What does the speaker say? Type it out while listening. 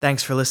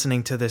Thanks for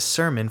listening to this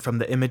sermon from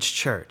the Image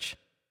Church.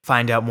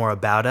 Find out more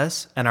about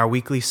us and our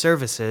weekly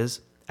services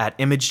at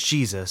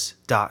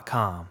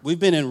imagejesus.com. We've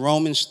been in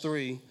Romans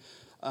 3,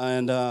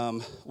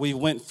 and we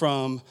went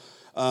from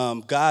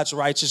God's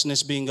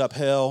righteousness being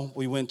upheld.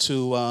 We went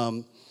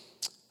to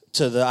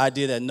the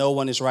idea that no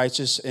one is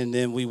righteous, and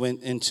then we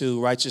went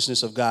into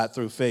righteousness of God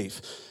through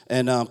faith.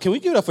 And can we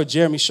give it up for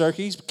Jeremy Shirky?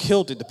 He's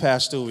killed it the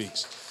past 2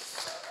 weeks.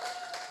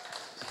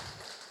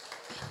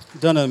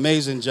 Done an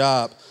amazing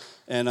job,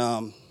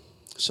 and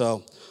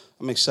so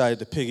I'm excited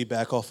to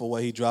piggyback off of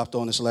what he dropped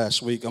on us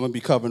last week. I'm going to be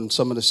covering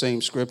some of the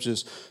same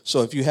scriptures.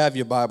 So if you have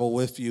your Bible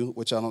with you,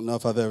 which I don't know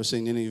if I've ever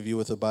seen any of you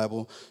with a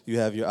Bible, you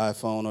have your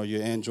iPhone or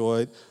your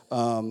Android,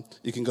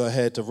 you can go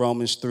ahead to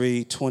Romans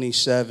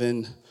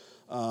 3:27.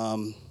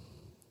 We're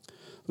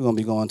going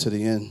to be going to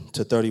the end,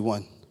 to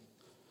 31.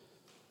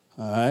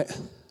 All right?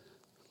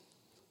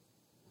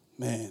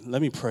 Man,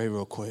 let me pray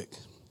real quick.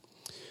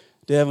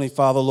 Dear Heavenly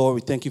Father, Lord,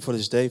 we thank you for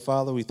this day,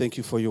 Father. We thank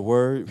you for your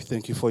word. We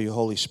thank you for your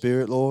Holy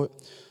Spirit, Lord.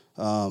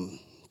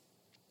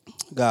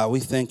 God, we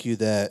thank you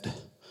that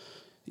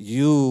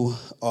you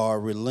are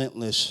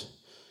relentless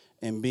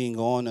in being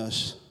on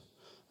us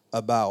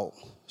about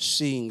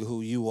seeing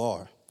who you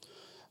are.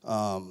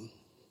 I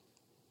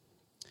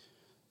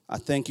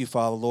thank you,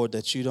 Father, Lord,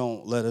 that you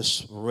don't let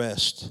us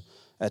rest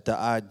at the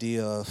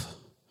idea of,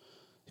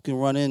 you can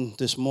run in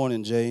this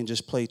morning, Jay, and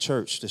just play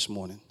church this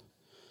morning.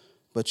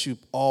 But you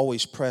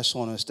always press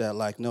on us that,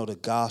 like, no, the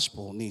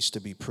gospel needs to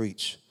be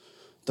preached.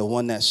 The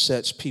one that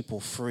sets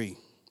people free.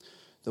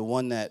 The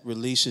one that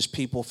releases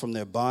people from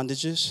their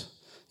bondages.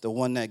 The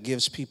one that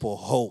gives people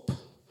hope.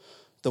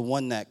 The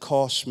one that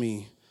cost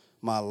me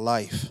my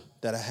life,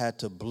 that I had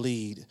to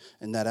bleed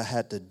and that I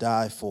had to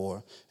die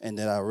for and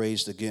that I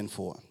raised again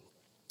for.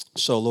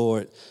 So,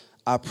 Lord,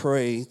 I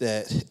pray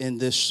that in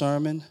this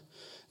sermon,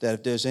 that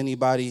if there's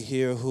anybody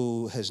here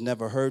who has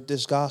never heard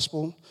this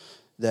gospel,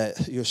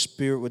 that your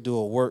Spirit would do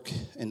a work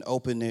and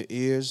open their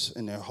ears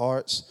and their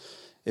hearts.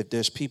 If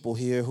there's people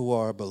here who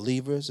are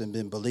believers and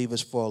been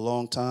believers for a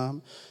long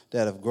time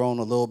that have grown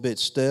a little bit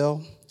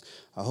stale,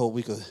 I hope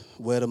we could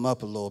wet them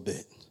up a little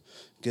bit,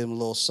 get them a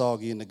little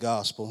soggy in the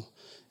gospel.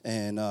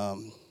 And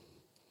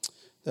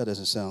that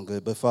doesn't sound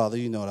good, but Father,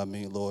 you know what I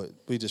mean, Lord.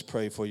 We just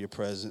pray for your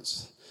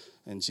presence.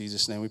 In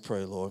Jesus' name we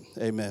pray, Lord.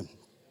 Amen.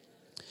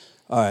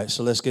 All right,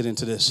 so let's get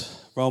into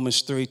this.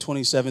 Romans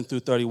 3:27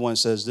 through 31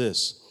 says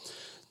this.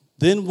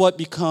 Then what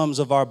becomes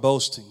of our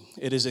boasting?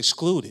 It is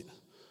excluded.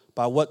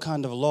 By what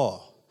kind of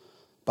law?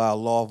 By a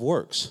law of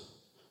works?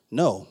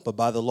 No, but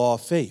by the law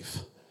of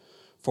faith.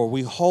 For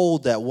we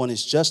hold that one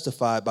is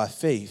justified by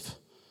faith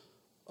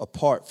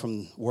apart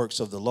from works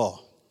of the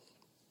law.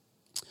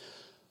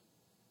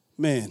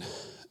 Man,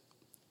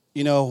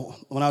 you know,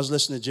 when I was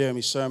listening to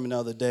Jeremy's sermon the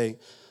other day,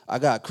 I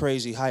got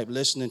crazy hype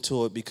listening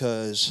to it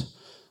because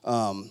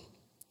I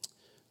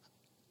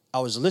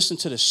was listening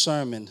to the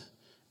sermon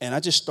and I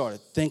just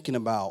started thinking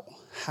about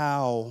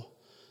how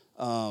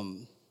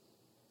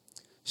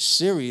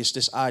serious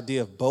this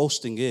idea of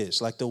boasting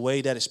is, like the way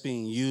that it's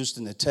being used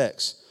in the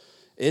text.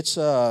 It's,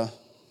 I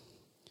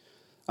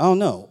don't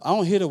know. I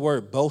don't hear the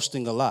word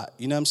boasting a lot.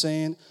 You know what I'm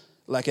saying?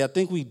 Like, I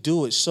think we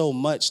do it so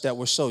much that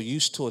we're so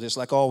used to it. It's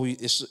like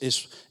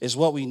it's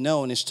what we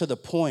know, and it's to the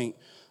point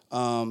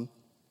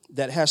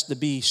that has to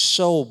be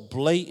so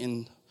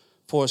blatant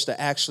for us to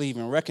actually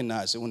even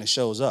recognize it when it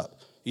shows up.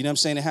 You know what I'm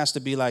saying? It has to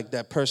be like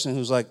that person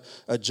who's like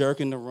a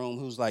jerk in the room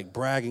who's like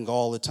bragging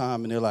all the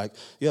time. And they're like,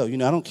 yo, you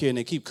know, I don't care. And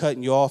they keep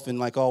cutting you off and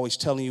like always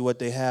telling you what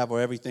they have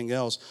or everything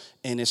else.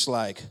 And it's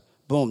like,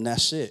 boom,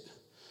 that's it.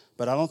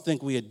 But I don't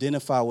think we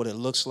identify what it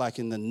looks like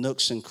in the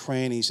nooks and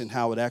crannies and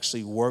how it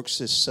actually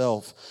works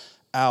itself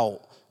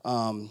out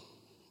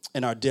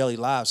in our daily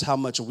lives, how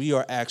much we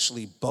are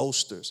actually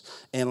boasters.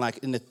 And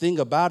the thing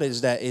about it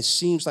is that it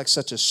seems like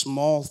such a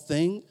small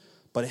thing,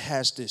 but it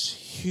has this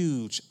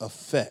huge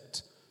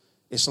effect.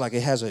 It's like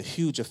it has a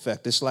huge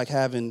effect. It's like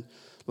having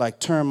like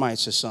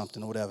termites or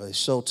something or whatever. It's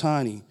so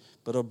tiny,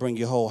 but it'll bring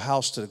your whole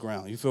house to the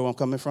ground. You feel where I'm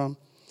coming from?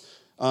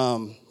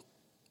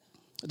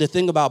 The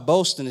thing about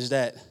boasting is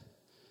that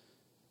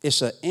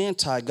it's an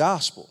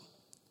anti-gospel.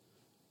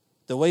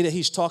 The way that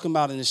he's talking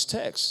about in this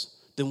text,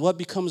 then what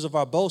becomes of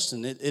our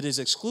boasting? It is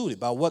excluded.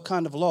 By what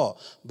kind of law?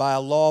 By a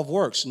law of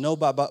works. No,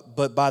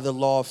 but by the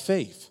law of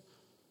faith.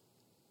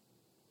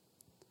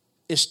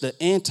 It's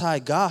the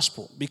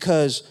anti-gospel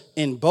because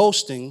in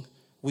boasting,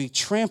 we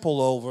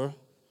trample over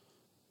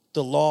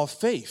the law of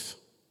faith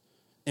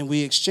and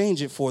we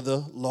exchange it for the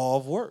law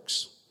of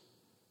works.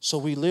 So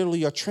we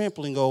literally are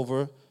trampling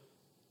over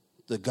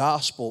the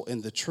gospel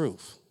and the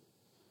truth.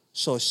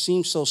 So it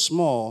seems so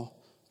small,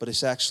 but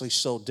it's actually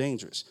so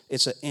dangerous.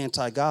 It's an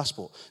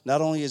anti-gospel. Not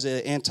only is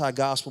it an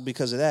anti-gospel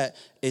because of that,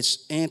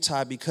 it's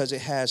anti because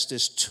it has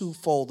this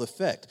twofold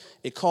effect.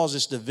 It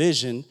causes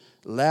division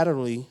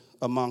laterally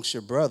amongst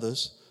your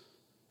brothers,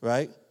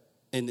 right?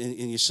 And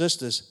your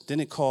sisters, then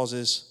it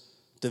causes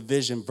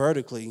division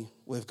vertically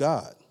with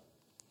God.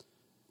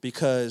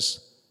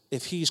 Because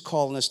if he's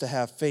calling us to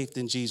have faith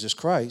in Jesus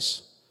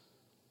Christ,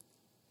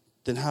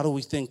 then how do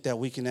we think that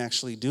we can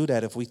actually do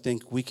that if we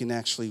think we can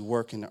actually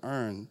work and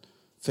earn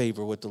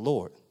favor with the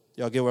Lord?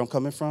 Y'all get where I'm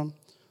coming from?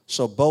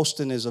 So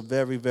boasting is a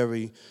very,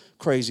 very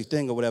crazy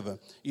thing or whatever.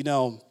 You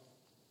know,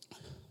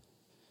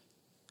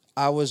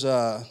 I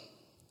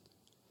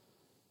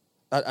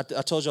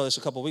told y'all this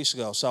a couple weeks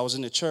ago. So I was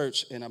in the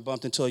church, and I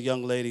bumped into a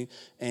young lady,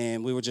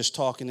 and we were just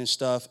talking and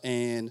stuff,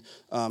 and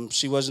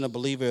she wasn't a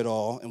believer at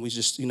all. And we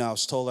just, I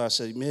was told her, I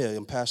said, "Man,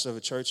 I'm pastor of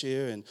a church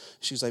here." And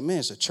she's like, "Man,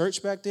 it's a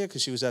church back there?"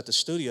 Because she was at the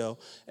studio.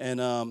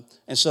 And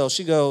so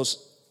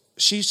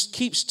she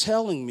keeps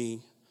telling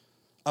me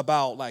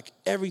about like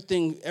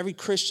everything, every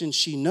Christian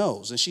she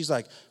knows. And she's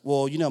like,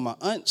 "Well, my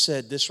aunt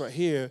said this right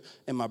here,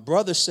 and my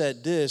brother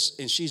said this,"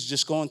 and she's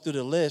just going through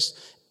the list.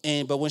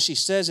 But when she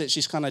says it,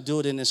 she's kind of do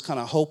it in this kind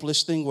of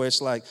hopeless thing where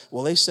it's like,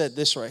 "Well, they said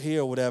this right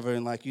here," or whatever,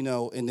 and like,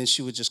 and then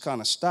she would just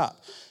kind of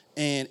stop.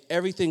 And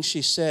everything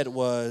she said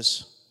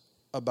was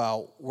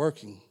about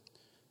working.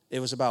 It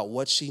was about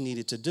what she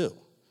needed to do.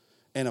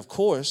 And of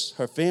course,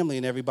 her family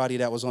and everybody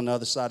that was on the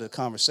other side of the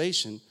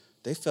conversation,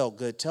 they felt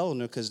good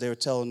telling her, because they were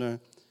telling her,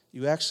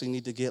 "You actually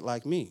need to get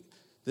like me.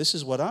 This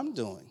is what I'm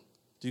doing."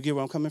 Do you get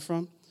where I'm coming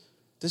from?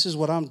 This is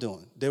what I'm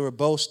doing. They were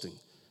boasting.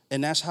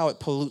 And that's how it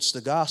pollutes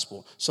the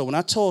gospel. So when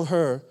I told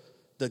her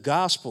the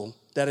gospel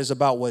that is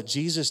about what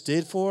Jesus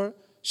did for her,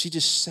 she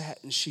just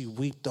sat and she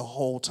wept the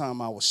whole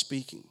time I was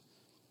speaking.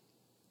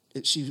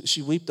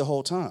 She wept the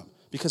whole time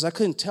because I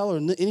couldn't tell her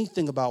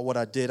anything about what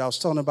I did. I was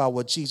telling her about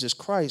what Jesus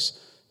Christ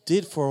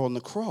did for her on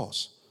the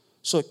cross.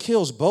 So it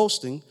kills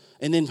boasting.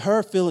 And then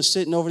her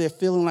sitting over there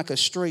feeling like a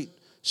straight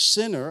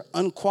sinner,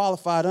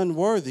 unqualified,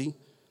 unworthy.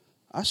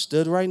 I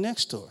stood right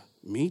next to her.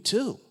 Me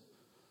too.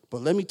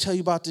 But let me tell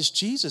you about this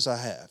Jesus I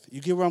have. You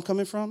get where I'm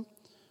coming from?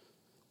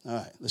 All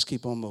right, let's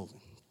keep on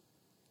moving.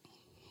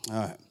 All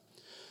right.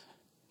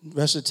 The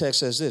rest of the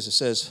text says this. It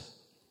says,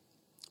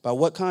 "By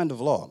what kind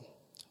of law?"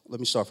 Let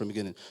me start from the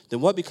beginning.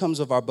 "Then what becomes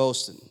of our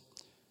boasting?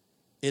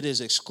 It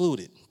is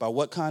excluded. By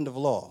what kind of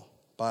law?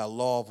 By a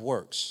law of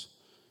works?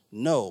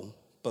 No,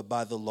 but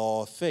by the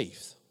law of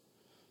faith.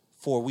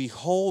 For we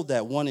hold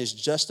that one is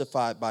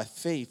justified by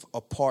faith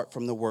apart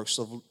from the works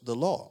of the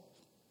law."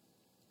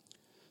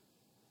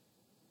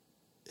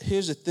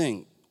 Here's the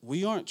thing.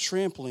 We aren't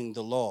trampling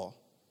the law.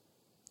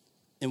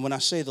 And when I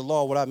say the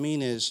law, what I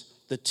mean is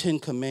the 10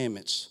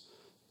 Commandments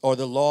or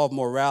the law of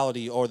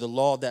morality or the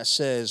law that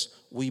says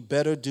we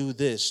better do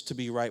this to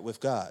be right with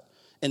God.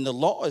 And the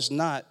law is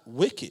not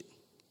wicked.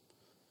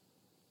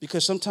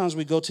 Because sometimes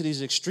we go to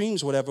these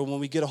extremes, whatever, when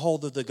we get a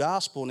hold of the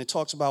gospel and it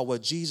talks about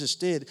what Jesus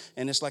did,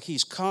 and it's like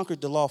he's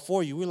conquered the law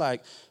for you. We're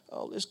like,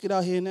 "Oh, let's get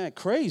out here and act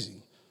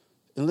crazy.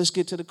 And let's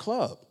get to the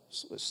club."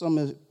 Some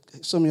of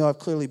y'all have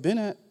clearly been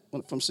at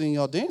from seeing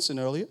y'all dancing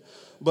earlier.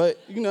 But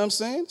you know what I'm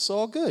saying? It's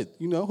all good.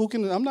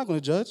 I'm not going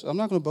to judge. I'm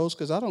not going to boast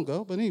because I don't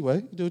go. But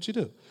anyway, you do what you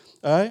do.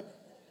 All right?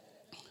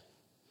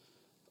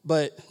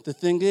 But the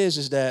thing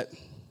is that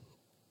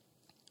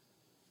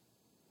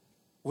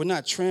we're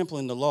not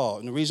trampling the law.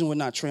 And the reason we're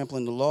not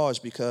trampling the law is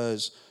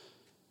because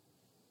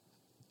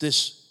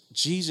this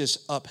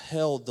Jesus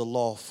upheld the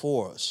law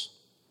for us.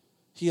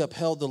 He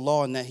upheld the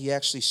law in that he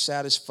actually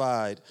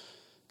satisfied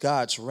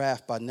God's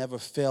wrath by never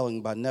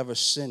failing, by never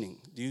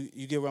sinning. Do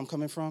you get where I'm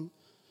coming from?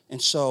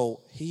 And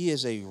so he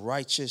is a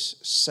righteous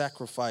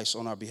sacrifice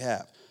on our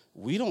behalf.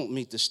 We don't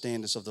meet the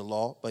standards of the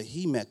law, but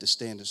he met the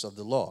standards of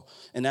the law.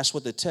 And that's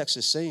what the text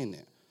is saying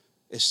there.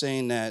 It's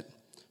saying that,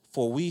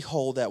 "For we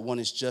hold that one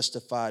is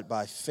justified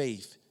by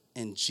faith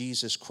in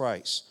Jesus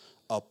Christ,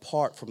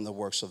 apart from the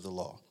works of the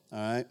law." All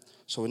right?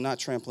 So we're not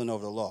trampling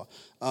over the law.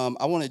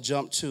 I want to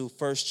jump to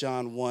 1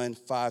 John 1,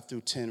 5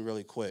 through 10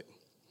 really quick.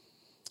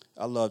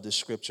 I love this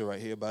scripture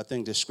right here, but I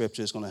think this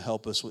scripture is going to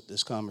help us with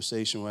this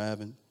conversation we're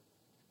having.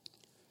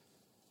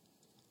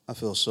 I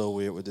feel so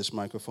weird with this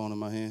microphone in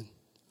my hand.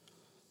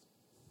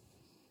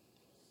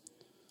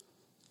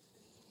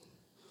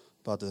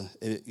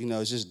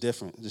 It's just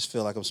different. I just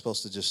feel like I'm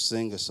supposed to just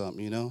sing or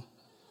something,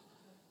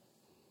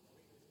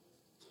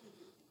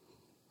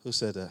 Who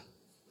said that?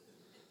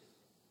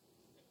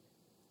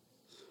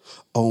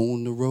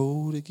 On the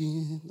road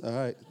again. All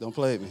right, don't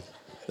play at me.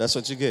 That's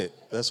what you get.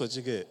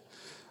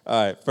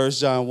 All right, 1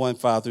 John 1,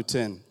 5 through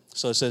 10.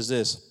 So it says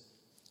this.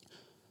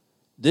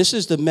 "This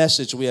is the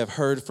message we have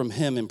heard from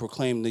him and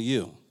proclaimed to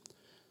you,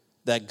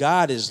 that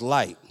God is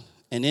light,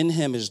 and in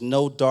him is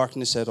no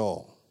darkness at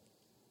all.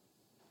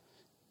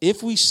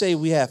 If we say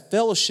we have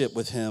fellowship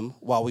with him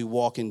while we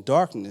walk in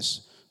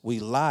darkness, we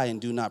lie and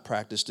do not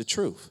practice the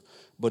truth.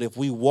 But if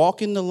we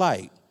walk in the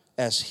light,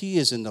 as he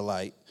is in the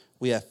light,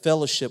 we have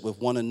fellowship with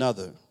one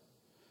another.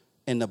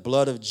 And the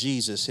blood of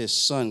Jesus, his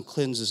son,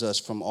 cleanses us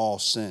from all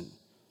sin.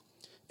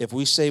 If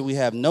we say we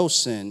have no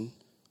sin,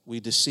 we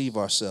deceive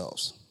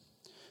ourselves,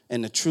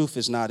 and the truth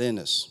is not in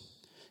us.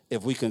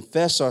 If we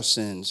confess our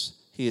sins,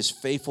 he is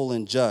faithful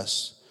and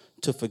just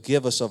to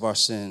forgive us of our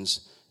sins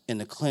and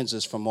to cleanse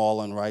us from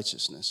all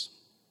unrighteousness.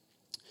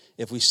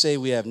 If we say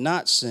we have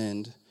not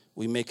sinned,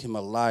 we make him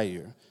a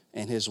liar,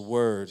 and his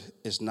word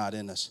is not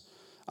in us."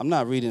 I'm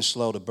not reading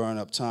slow to burn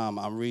up time.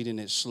 I'm reading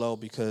it slow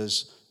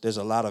because there's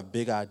a lot of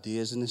big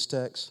ideas in this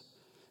text.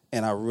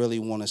 And I really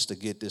want us to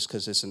get this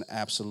because it's an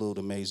absolute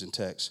amazing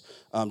text.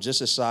 Just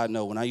a side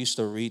note, when I used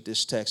to read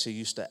this text, it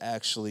used to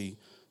actually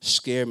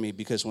scare me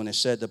because when it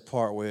said the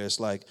part where it's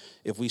like,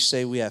 if we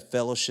say we have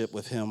fellowship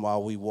with him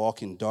while we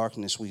walk in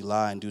darkness, we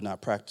lie and do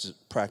not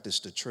practice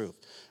the truth.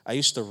 I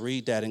used to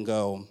read that and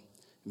go,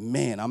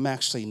 man, I'm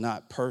actually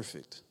not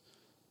perfect.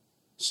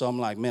 So I'm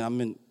like,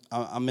 man,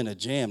 I'm in a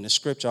jam. The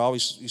scripture, I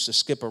always used to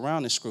skip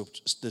around the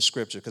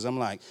scripture because I'm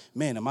like,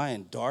 man, am I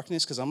in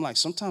darkness? Because I'm like,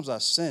 sometimes I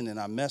sin and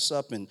I mess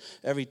up and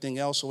everything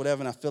else or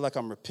whatever, and I feel like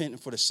I'm repenting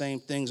for the same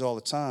things all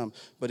the time.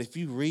 But if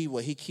you read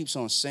what he keeps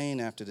on saying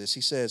after this,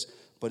 he says,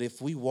 but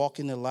if we walk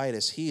in the light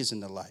as he is in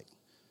the light.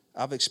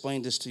 I've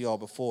explained this to y'all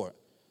before.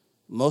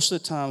 Most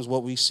of the times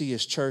what we see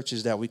as church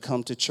is that we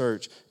come to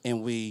church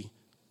and we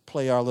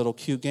play our little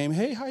cute game.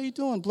 Hey, how you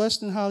doing?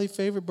 Blessed and highly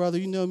favored, brother.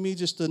 You know me,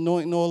 just the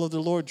anointing oil of the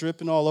Lord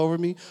dripping all over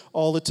me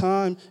all the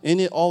time.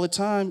 In it all the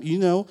time,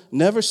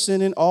 never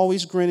sinning,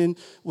 always grinning,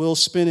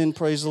 wheels spinning,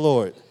 praise the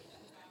Lord.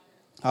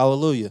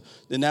 Hallelujah.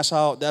 Then that's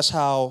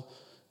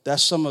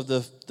some of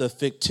the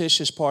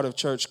fictitious part of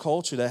church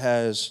culture that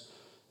has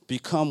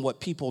become what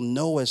people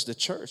know as the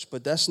church.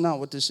 But that's not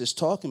what this is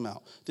talking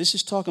about. This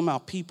is talking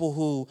about people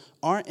who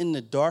aren't in the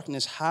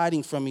darkness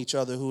hiding from each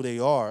other who they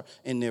are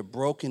in their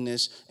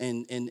brokenness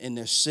and in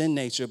their sin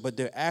nature, but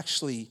they're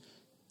actually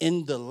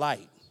in the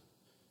light,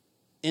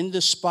 in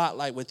the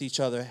spotlight with each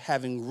other,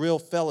 having real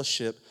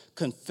fellowship,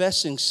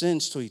 confessing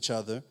sins to each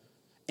other,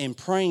 and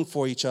praying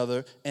for each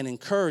other and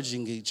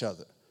encouraging each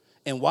other.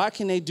 And why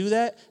can they do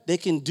that? They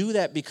can do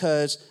that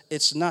because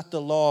it's not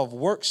the law of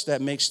works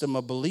that makes them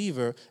a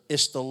believer.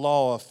 It's the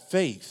law of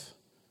faith.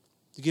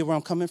 You get where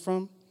I'm coming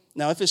from?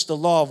 Now, if it's the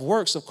law of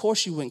works, of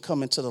course you wouldn't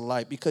come into the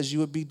light because you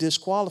would be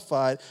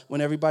disqualified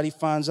when everybody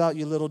finds out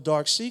your little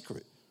dark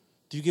secret.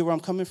 Do you get where I'm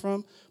coming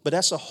from? But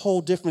that's a whole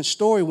different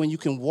story when you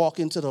can walk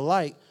into the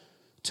light,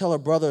 tell a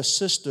brother or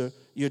sister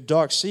your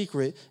dark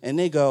secret, and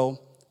they go,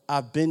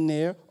 I've been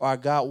there, or I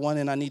got one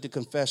and I need to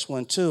confess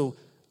one too.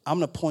 I'm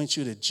going to point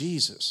you to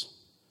Jesus.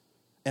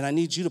 And I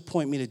need you to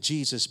point me to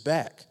Jesus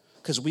back.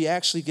 Because we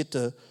get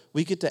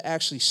to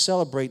actually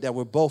celebrate that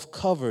we're both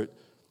covered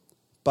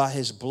by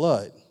his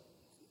blood.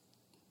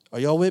 Are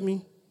y'all with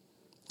me?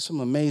 Some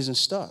amazing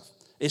stuff.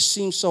 It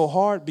seems so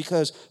hard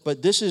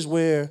but this is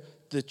where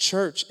the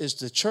church is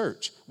the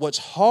church. What's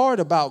hard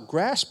about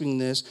grasping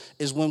this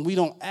is when we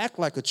don't act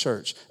like a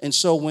church. And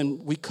so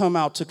when we come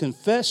out to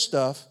confess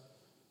stuff,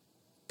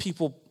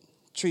 people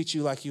treat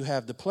you like you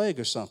have the plague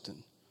or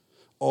something.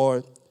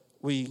 Or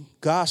we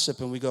gossip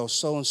and we go,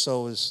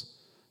 so-and-so is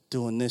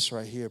doing this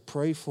right here.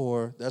 Pray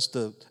for, that's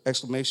the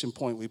exclamation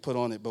point we put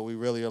on it, but we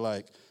really are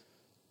like,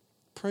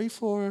 pray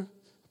for her,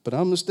 but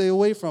I'm going to stay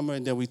away from her,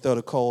 and then we throw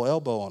the cold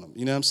elbow on them.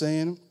 You know what I'm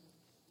saying?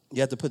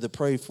 You have to put the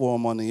pray for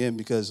them on the end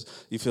because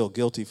you feel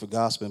guilty for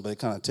gossiping, but it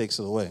kind of takes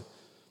it away.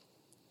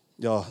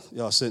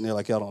 Y'all sitting there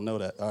like y'all don't know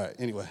that. All right,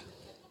 anyway.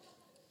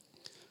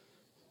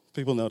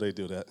 People know they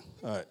do that.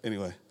 All right,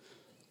 anyway.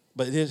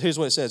 But here's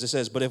what it says. It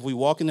says, but if we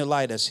walk in the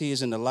light as he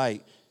is in the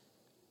light,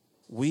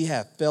 we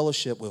have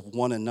fellowship with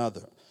one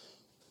another.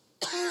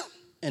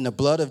 And the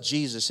blood of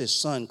Jesus, his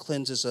son,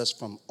 cleanses us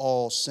from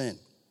all sin.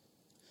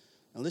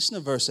 Now listen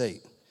to verse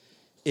 8.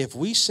 If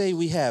we say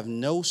we have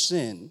no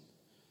sin,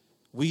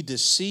 we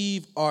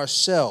deceive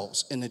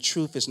ourselves and the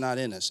truth is not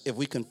in us. If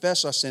we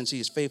confess our sins,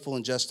 he is faithful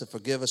and just to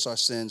forgive us our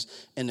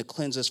sins and to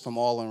cleanse us from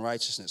all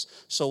unrighteousness.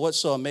 So what's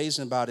so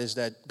amazing about it is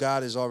that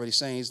God is already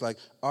saying, he's like,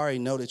 I already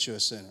know that you're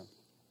a sinner.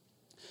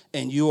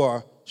 And you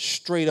are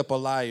straight up a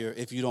liar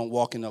if you don't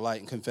walk in the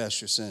light and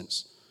confess your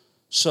sins.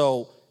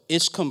 So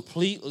it's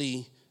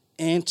completely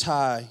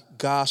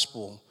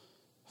anti-gospel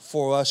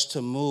for us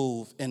to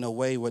move in a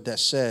way where that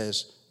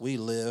says we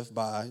live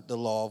by the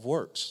law of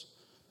works.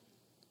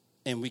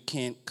 And we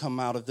can't come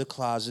out of the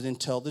closet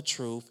and tell the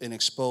truth and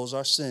expose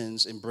our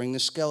sins and bring the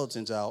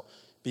skeletons out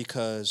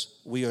because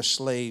we are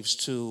slaves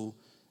to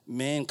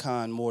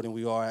mankind more than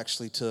we are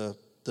actually to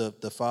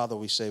the Father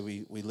we say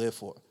we live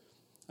for.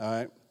 All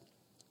right?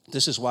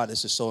 This is why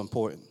this is so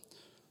important.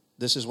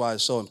 This is why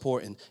it's so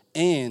important.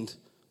 And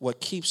what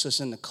keeps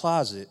us in the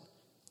closet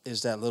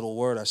is that little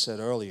word I said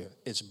earlier.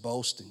 It's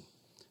boasting.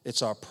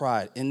 It's our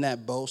pride. In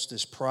that boast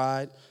is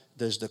pride.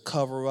 There's the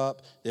cover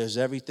up. There's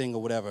everything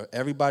or whatever.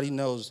 Everybody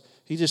knows.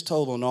 He just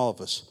told on all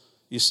of us,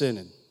 you're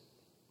sinning.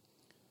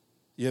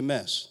 You're a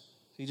mess.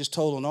 He just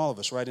told on all of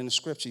us right in the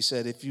scripture. He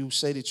said, if you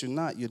say that you're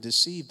not, you're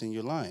deceived and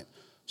you're lying.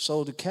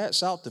 So the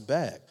cat's out the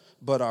bag.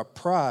 But our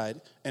pride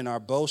and our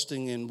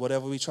boasting and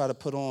whatever we try to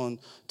put on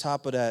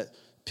top of that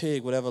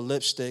pig, whatever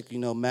lipstick,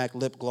 MAC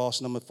lip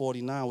gloss number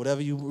 49,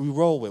 whatever you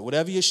roll with,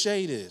 whatever your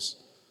shade is.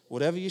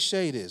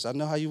 I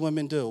know how you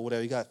women do,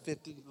 whatever. You got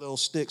 50 little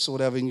sticks or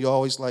whatever, and you're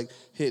always like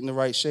hitting the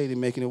right shade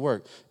and making it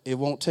work. It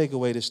won't take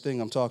away this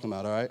thing I'm talking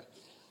about, all right?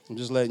 I'm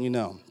just letting you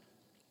know.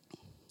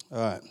 All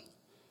right.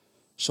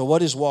 So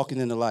what is walking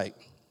in the light?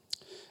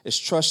 It's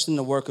trusting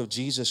the work of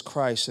Jesus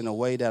Christ in a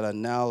way that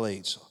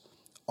annihilates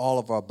all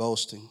of our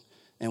boasting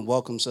and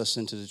welcomes us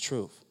into the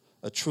truth.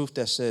 A truth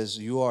that says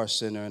you are a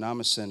sinner and I'm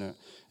a sinner,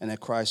 and that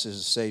Christ is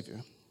the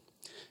Savior.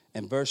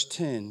 And verse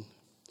 10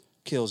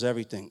 kills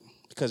everything,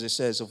 because it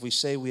says, if we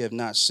say we have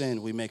not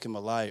sinned, we make him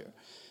a liar,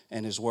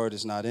 and his word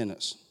is not in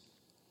us.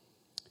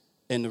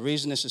 And the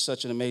reason this is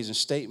such an amazing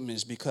statement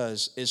is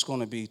because it's going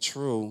to be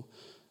true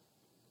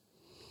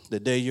the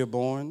day you're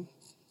born,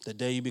 the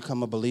day you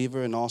become a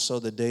believer, and also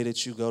the day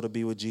that you go to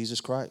be with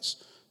Jesus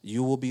Christ.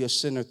 You will be a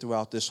sinner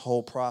throughout this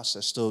whole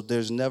process. So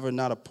there's never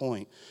not a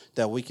point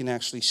that we can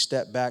actually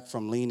step back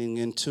from leaning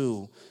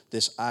into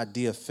this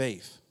idea of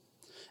faith.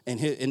 And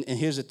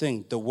here's the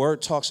thing. The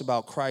word talks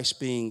about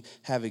Christ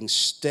having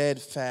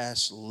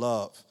steadfast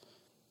love.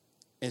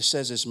 It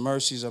says his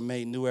mercies are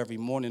made new every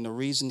morning. The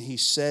reason he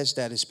says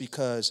that is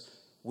because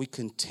we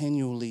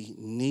continually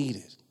need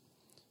it.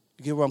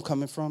 You get where I'm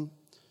coming from?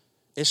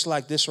 It's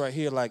like this right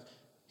here. Like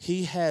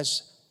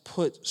he's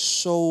put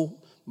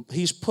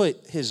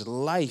his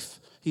life,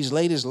 he's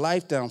laid his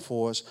life down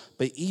for us.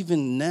 But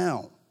even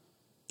now,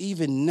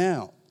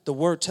 the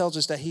word tells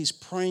us that he's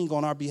praying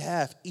on our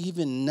behalf,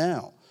 even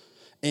now.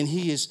 And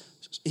his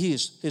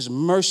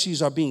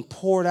mercies are being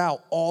poured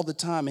out all the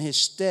time. And his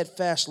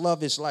steadfast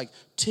love is like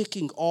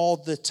ticking all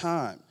the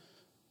time.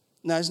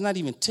 Now, it's not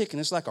even ticking.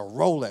 It's like a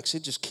Rolex.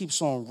 It just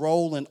keeps on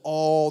rolling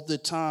all the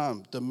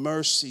time. The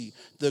mercy,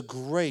 the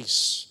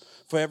grace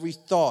for every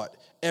thought,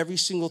 every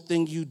single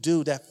thing you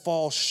do that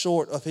falls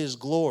short of his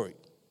glory.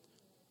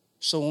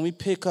 So when we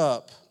pick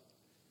up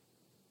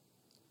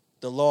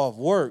the law of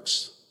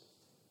works,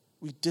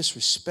 we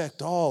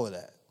disrespect all of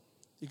that.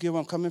 You get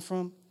where I'm coming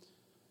from?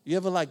 You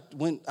ever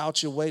went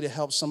out your way to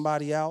help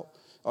somebody out?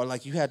 Or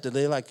you had to,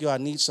 they're like, yo, I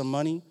need some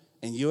money,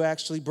 and you're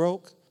actually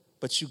broke,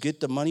 but you get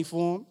the money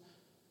for them,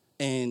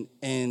 and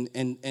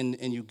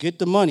you get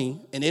the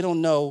money, and they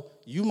don't know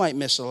you might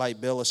miss a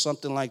light bill or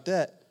something like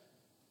that,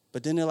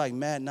 but then they're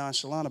mad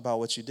nonchalant about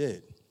what you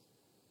did,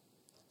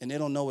 and they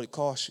don't know what it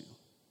cost you.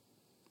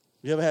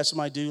 You ever had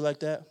somebody do you like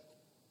that?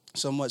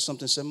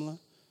 Something similar?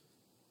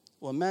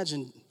 Well,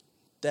 imagine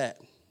that,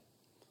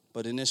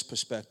 but in this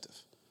perspective.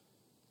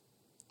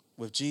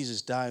 With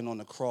Jesus dying on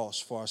the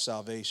cross for our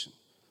salvation.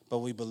 But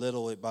we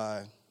belittle it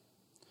by,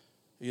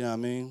 you know what I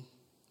mean?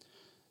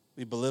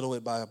 We belittle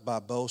it by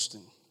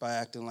boasting, by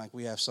acting like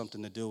we have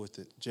something to do with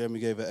it. Jeremy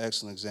gave an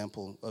excellent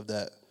example of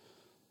that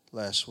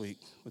last week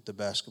with the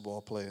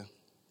basketball player.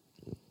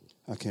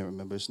 I can't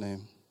remember his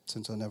name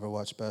since I never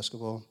watched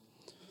basketball.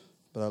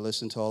 But I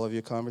listen to all of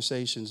your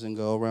conversations and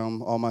go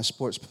around all my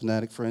sports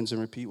fanatic friends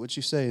and repeat what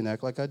you say and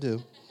act like I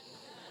do.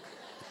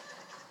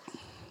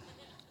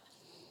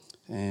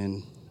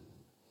 And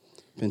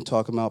been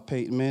talking about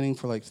Peyton Manning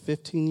for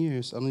 15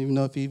 years. I don't even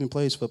know if he even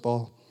plays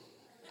football.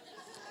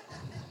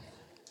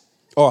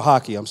 Or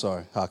hockey, I'm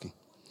sorry, hockey.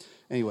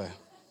 Anyway,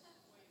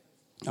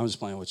 I'm just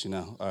playing with you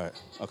now. All right,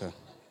 okay.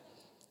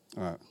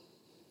 All right.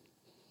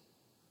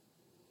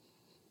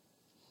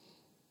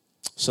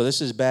 So this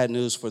is bad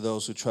news for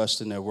those who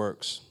trust in their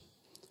works.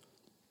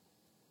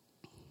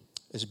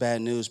 It's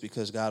bad news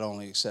because God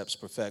only accepts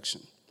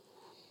perfection.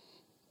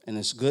 And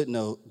it's good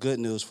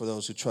news for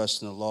those who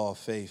trust in the law of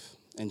faith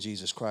in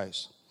Jesus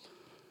Christ.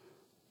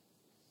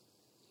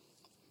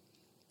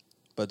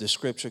 But the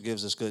scripture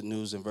gives us good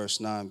news in verse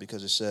 9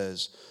 because it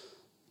says,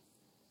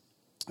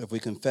 if we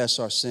confess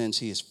our sins,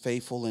 he is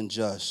faithful and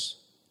just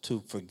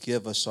to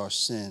forgive us our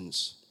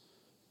sins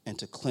and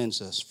to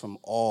cleanse us from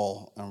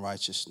all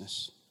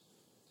unrighteousness.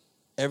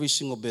 Every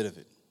single bit of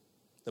it.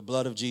 The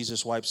blood of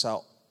Jesus wipes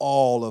out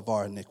all of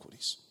our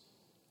iniquities.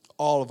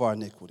 All of our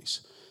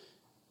iniquities.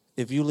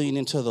 If you lean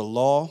into the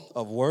law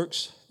of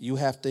works, you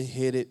have to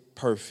hit it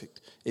perfect.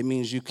 It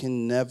means you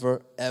can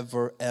never,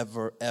 ever,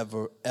 ever,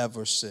 ever,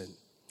 ever sin.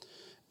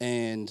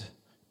 And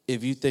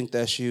if you think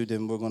that's you,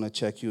 then we're going to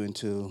check you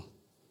into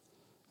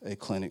a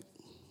clinic.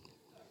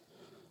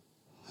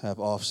 Have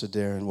Officer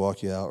Darren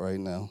walk you out right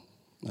now.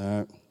 All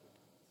right?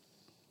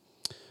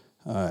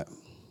 All right.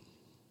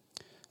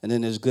 And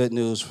then there's good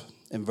news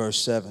in verse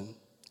 7. It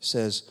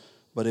says,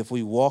 but if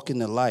we walk in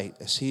the light,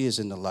 as he is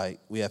in the light,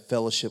 we have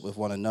fellowship with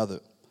one another.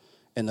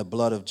 And the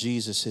blood of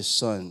Jesus, his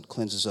son,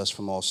 cleanses us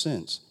from all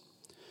sins.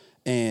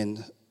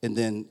 And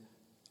then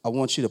I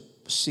want you to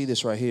see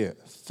this right here.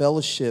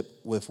 Fellowship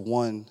with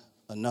one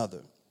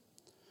another.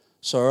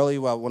 So earlier,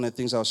 one of the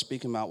things I was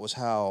speaking about was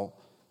how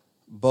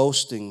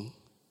boasting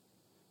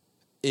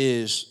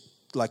is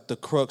like the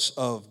crux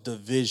of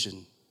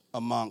division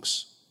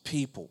amongst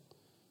people.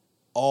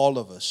 All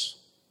of us.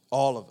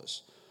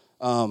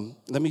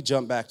 Let me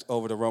jump back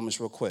over to Romans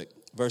real quick.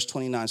 Verse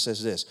 29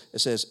 says this. It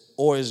says,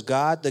 or is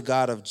God the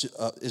God of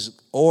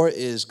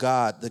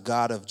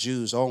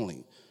Jews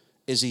only?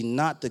 Is he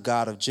not the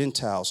God of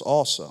Gentiles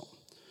also?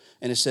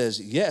 And it says,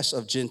 yes,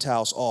 of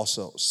Gentiles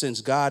also.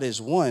 Since God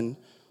is one,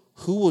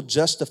 who will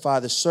justify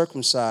the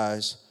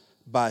circumcised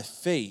by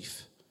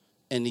faith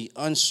and the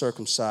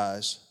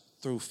uncircumcised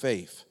through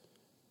faith?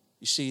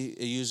 You see,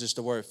 it uses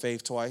the word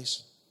faith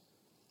twice.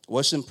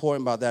 What's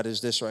important about that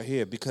is this right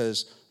here,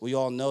 because we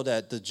all know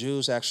that the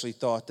Jews actually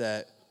thought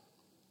that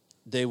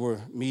they were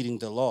meeting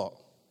the law.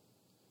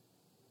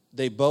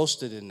 They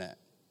boasted in that.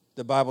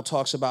 The Bible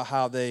talks about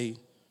how they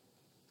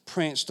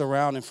pranced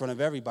around in front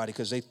of everybody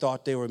because they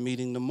thought they were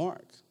meeting the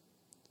mark.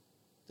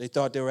 They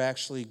thought they were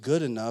actually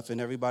good enough, and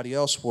everybody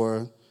else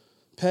were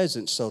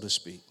peasants, so to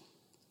speak.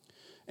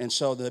 And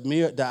so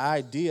the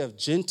idea of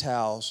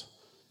Gentiles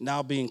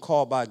now being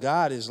called by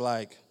God is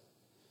like,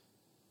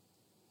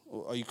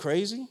 are you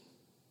crazy?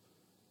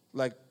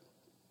 Like,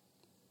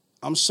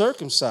 I'm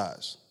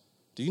circumcised.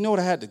 Do you know what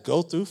I had to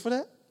go through for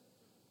that?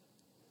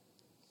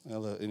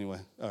 Well, anyway,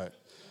 all right.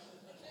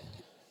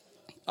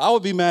 I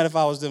would be mad if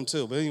I was them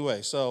too. But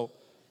anyway, so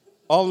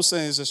all I'm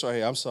saying is this right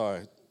here. I'm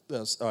sorry.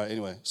 All right,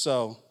 anyway.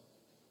 So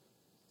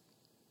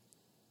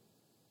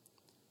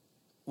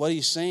what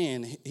he's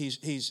saying,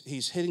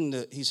 he's hitting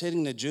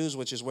the Jews,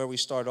 which is where we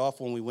started off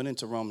when we went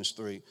into Romans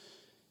 3.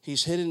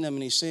 He's hitting them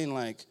and he's saying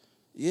like,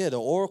 yeah, the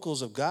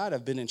oracles of God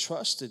have been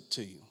entrusted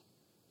to you.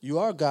 You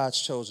are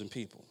God's chosen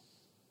people.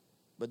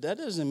 But that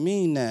doesn't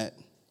mean that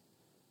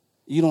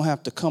you don't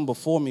have to come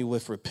before me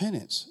with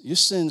repentance. Your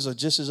sins are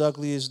just as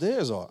ugly as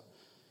theirs are.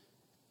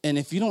 And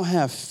if you don't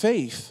have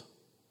faith,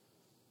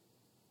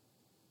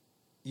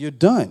 you're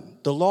done.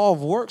 The law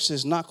of works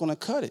is not going to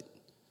cut it.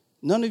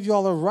 None of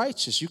y'all are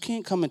righteous. You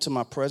can't come into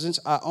my presence.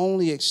 I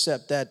only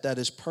accept that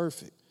is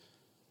perfect.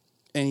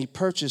 And he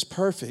purchased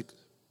perfect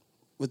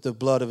with the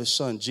blood of his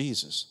son,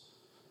 Jesus.